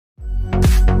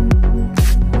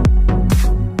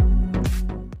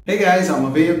Hey guys, I'm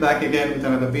Abhay back again with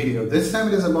another video. This time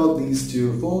it is about these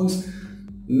two phones,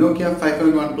 Nokia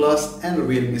 5.1 Plus and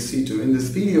Realme C2. In this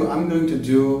video, I'm going to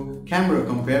do camera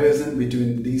comparison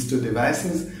between these two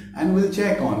devices and we'll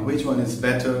check on which one is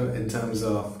better in terms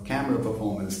of camera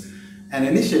performance. And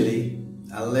initially,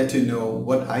 I'll let you know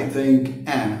what I think,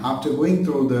 and after going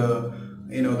through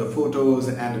the photos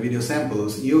and video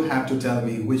samples, you have to tell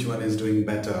me which one is doing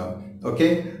better.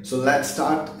 Okay, so let's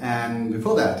start. And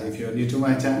before that, if you're new to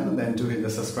my channel, then do hit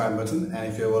the subscribe button,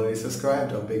 and if you've already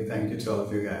subscribed, a big thank you to all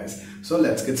of you guys. So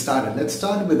let's get started. Let's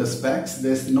start with the specs.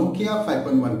 This Nokia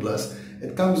 5.1 Plus,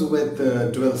 it comes with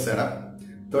a dual setup,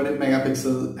 13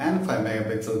 megapixel and 5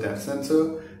 megapixel depth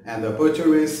sensor, and the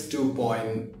aperture is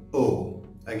 2.0.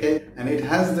 okay, and it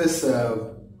has this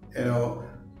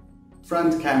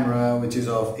front camera which is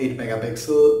of 8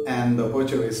 megapixel and the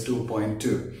aperture is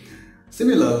 2.2.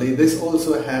 Similarly, this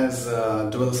also has a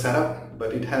dual setup,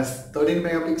 but it has 13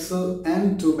 megapixel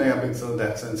and 2 megapixel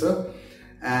depth sensor,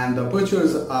 and the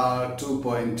apertures are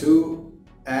 2.2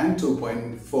 and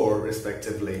 2.4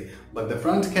 respectively. But the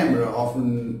front camera of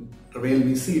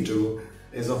Realme C2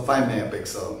 is of 5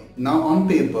 megapixel. Now on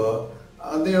paper,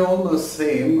 they are almost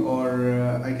same,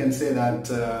 or I can say that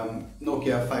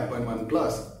Nokia 5.1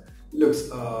 Plus looks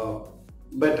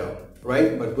better,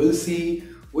 right? But we'll see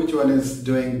which one is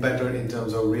doing better in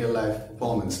terms of real life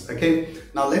performance. Okay,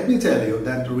 now let me tell you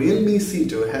that Realme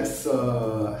C2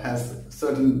 has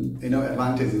certain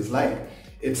advantages, like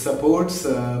it supports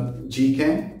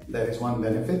Gcam, that is one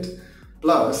benefit,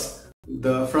 plus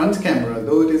the front camera,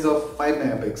 though it is of 5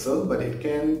 megapixel, but it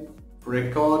can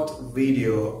record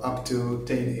video up to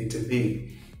 1080p,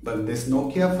 but this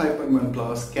Nokia 5.1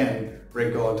 Plus can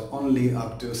record only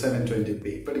up to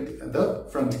 720p, the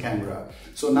front camera.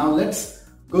 So now let's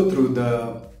go through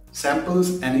the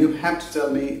samples, and you have to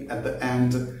tell me at the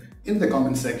end in the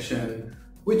comment section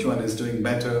which one is doing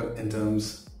better in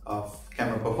terms of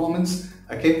camera performance.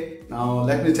 Okay, now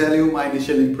let me tell you, my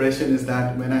initial impression is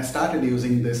that when I started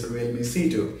using this Realme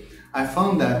C2, I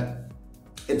found that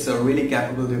it's a really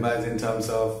capable device in terms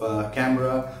of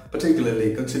camera,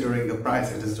 particularly considering the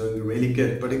price. It is doing really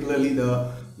good, particularly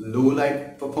the low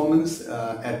light performance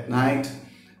at night,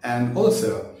 and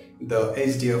also the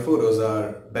HDR photos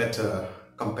are better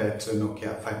compared to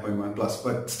Nokia 5.1 Plus.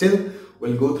 But still,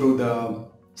 we'll go through the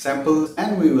samples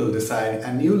and we will decide,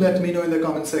 and you let me know in the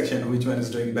comment section which one is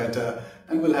doing better,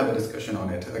 and we'll have a discussion on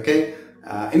it. Okay,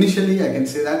 initially I can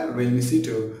say that Realme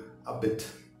C2 a bit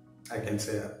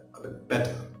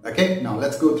better. Okay, now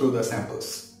let's go through the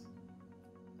samples.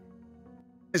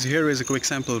 Here is a quick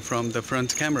sample from the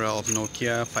front camera of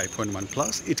Nokia 5.1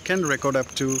 Plus. It can record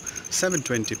up to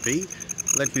 720p.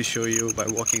 Let me show you by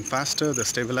walking faster the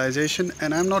stabilization,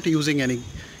 and I'm not using any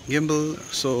gimbal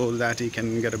so that you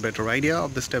can get a better idea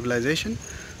of the stabilization.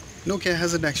 Nokia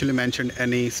hasn't actually mentioned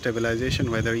any stabilization,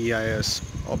 whether EIS,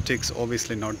 optics,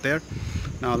 obviously not there.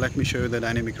 Now let me show you the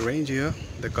dynamic range here,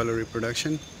 the color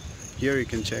reproduction. Here you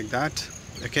can check that.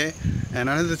 Okay, and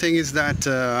another thing is that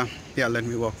let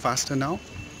me walk faster now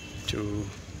to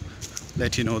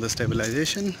let you know the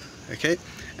stabilization. Okay,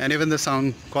 and even the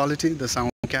sound quality, the sound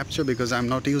capture, because I'm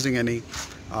not using any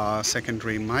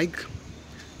secondary mic.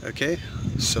 Okay,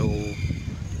 so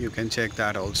you can check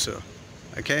that also.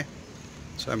 Okay,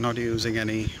 so I'm not using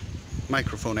any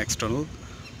microphone external,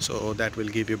 so that will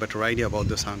give you a better idea about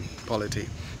the sound quality.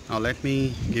 Now let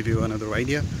me give you another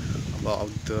idea about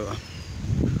the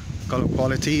color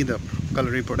quality, the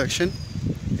color reproduction.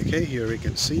 Okay, here you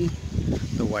can see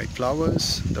the white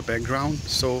flowers, the background.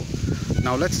 So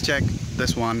now let's check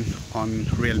this one on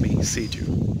Realme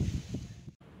C2.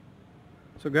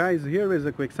 So guys, here is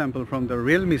a quick sample from the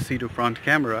Realme C2 front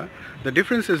camera. The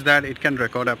difference is that it can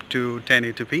record up to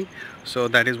 1080p, so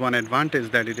that is one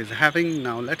advantage that it is having.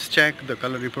 Now let's check the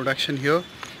color reproduction here.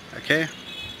 Okay,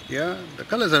 yeah, the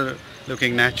colors are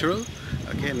looking natural.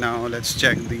 Okay, now let's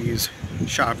check these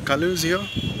sharp colors here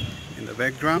in the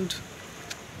background.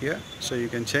 Yeah, so you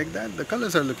can check that the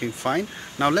colors are looking fine.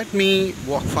 Now let me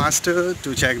walk faster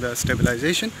to check the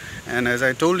stabilization, and as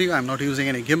I told you, I'm not using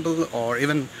any gimbal or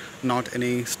even not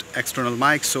any external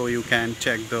mic, so you can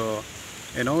check the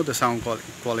the sound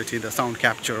quality, the sound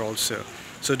capture also.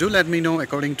 So do let me know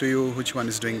according to you which one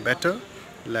is doing better.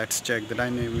 Let's check the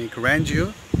dynamic range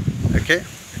here. Okay,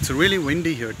 it's really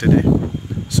windy here today,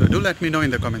 so do let me know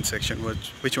in the comment section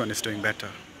which one is doing better.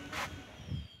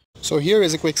 So here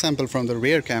is a quick sample from the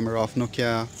rear camera of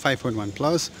Nokia 5.1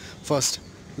 Plus. First,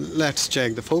 let's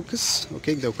check the focus.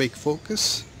 Okay, the quick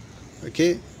focus.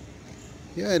 Okay,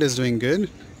 yeah, it is doing good.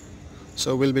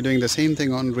 So we'll be doing the same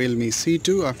thing on Realme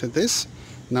C2 after this.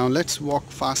 Now let's walk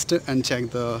faster and check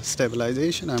the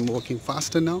stabilization. I'm walking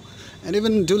faster now, and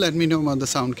even do let me know about the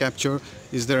sound capture.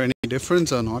 Is there any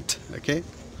difference or not? Okay,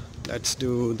 let's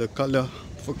do the color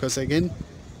focus again.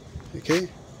 Okay,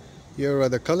 here are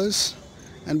the colors,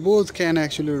 and both can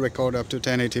actually record up to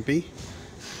 1080p,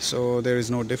 so there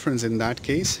is no difference in that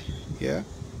case. Yeah,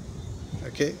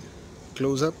 okay,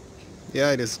 close up.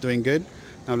 Yeah, it is doing good.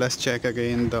 Now let's check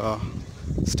again the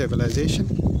stabilization.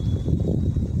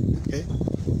 Okay,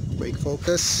 quick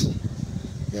focus.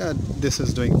 Yeah, this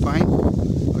is doing fine.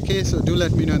 Okay, so do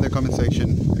let me know in the comment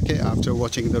section, okay, after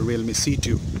watching the Realme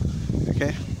C2.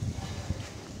 Okay,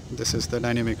 this is the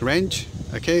dynamic range.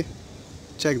 Okay,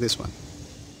 check this one.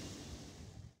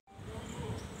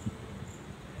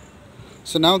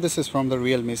 So now this is from the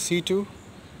Realme C2.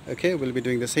 Okay, we'll be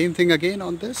doing the same thing again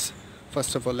on this.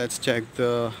 First of all, let's check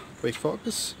the quick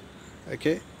focus.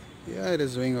 Okay, yeah, it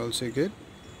is doing also good.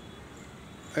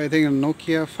 I think on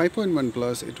Nokia 5.1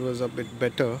 Plus it was a bit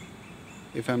better,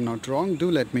 if I'm not wrong.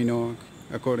 Do let me know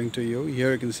according to you.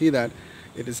 Here you can see that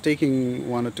it is taking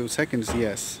 1 or 2 seconds.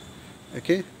 Yes,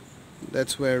 okay,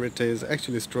 that's where it is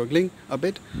actually struggling a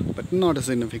bit, but not a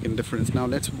significant difference. Now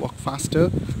let's walk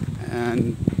faster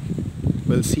and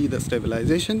we'll see the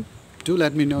stabilization. Do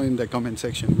let me know in the comment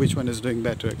section which one is doing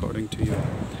better according to you.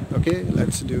 Okay,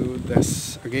 let's do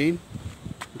this again,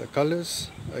 the colors.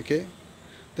 Okay,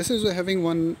 this is having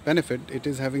one benefit. It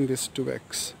is having this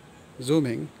 2x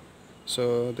zooming,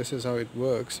 so this is how it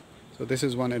works. So this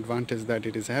is one advantage that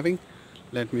it is having.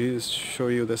 Let me show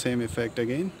you the same effect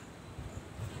again.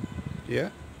 Yeah,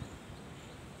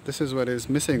 this is what is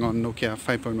missing on Nokia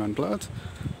 5.1 Plus.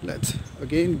 Let's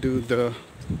again do the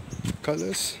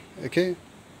colors. Okay,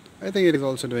 I think it is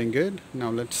also doing good.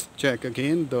 Now let's check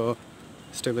again the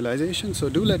stabilization. So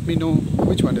do let me know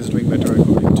which one is doing better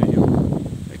according to you.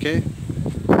 Okay,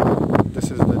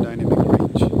 this is the dynamic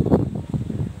range.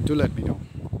 Do let me know.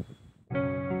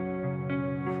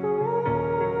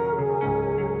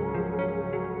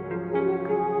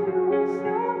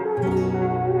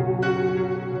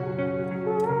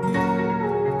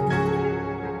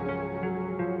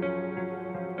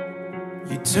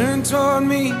 You turned toward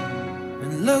me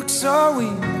and looked so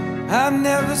weak. I've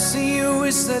never seen you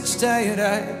with such tired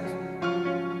eyes.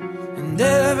 And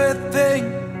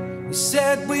everything we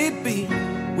said we'd be,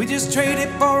 we just traded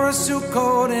for a suit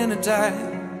coat and a tie.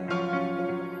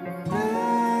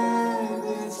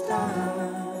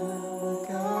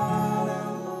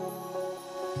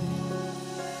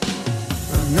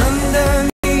 And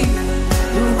underneath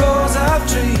the rows of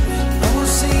trees, I will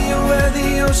see you where the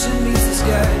ocean meets the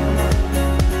sky.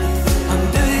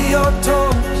 Under your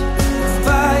toes, the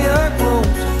fire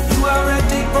grows. You are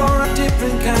ready for a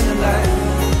different kind of life.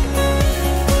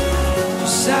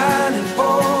 You're shining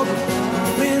for the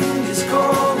wind is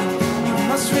cold. You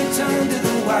must return to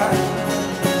the wild.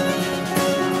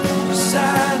 You're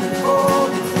shining for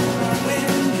the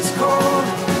wind is cold.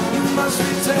 You must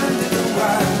return to the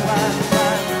wild.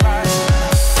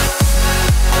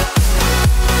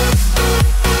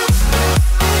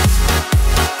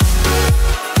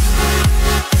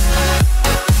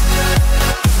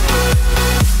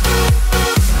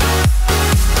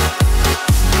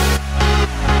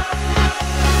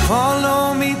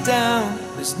 Follow me down,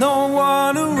 there's no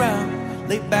one around.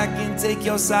 Lay back and take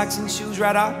your socks and shoes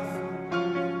right off.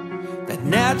 That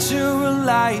natural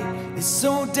light is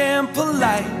so damn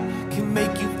polite, can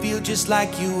make you feel just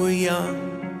like you were young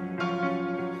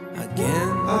again.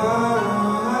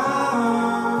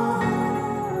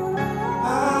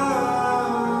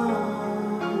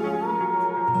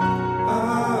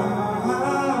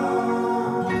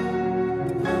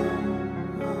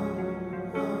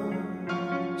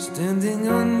 Standing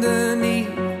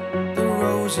underneath the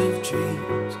rows of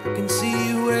trees, I can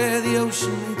see where the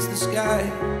ocean meets the sky.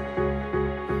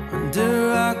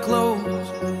 Under our clothes,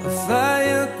 a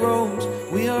fire grows.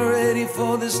 We are ready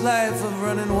for this life of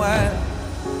running wild.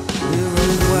 We're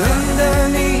running wild.